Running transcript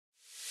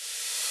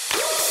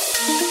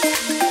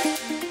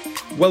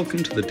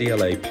Welcome to the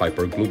DLA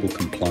Piper Global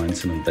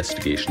Compliance and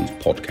Investigations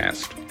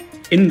podcast.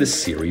 In this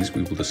series,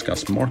 we will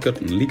discuss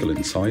market and legal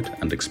insight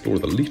and explore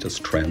the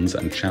latest trends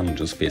and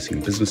challenges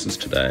facing businesses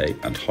today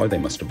and how they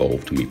must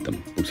evolve to meet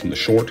them, both in the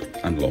short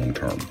and long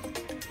term.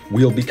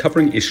 We'll be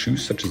covering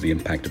issues such as the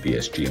impact of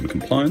ESG and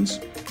compliance,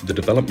 the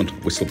development of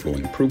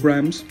whistleblowing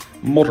programs,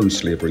 modern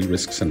slavery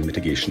risks and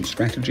mitigation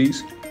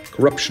strategies,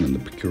 corruption in the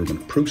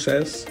procurement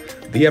process,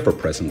 the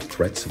ever-present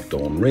threats of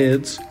dawn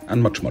raids,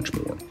 and much, much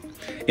more.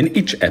 In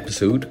each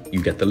episode,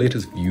 you get the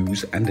latest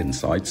views and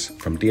insights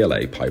from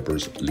DLA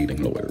Piper's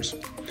leading lawyers.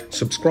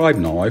 Subscribe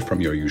now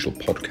from your usual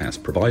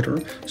podcast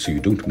provider so you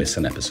don't miss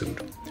an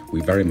episode.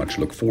 We very much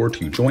look forward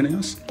to you joining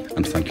us,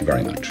 and thank you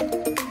very much.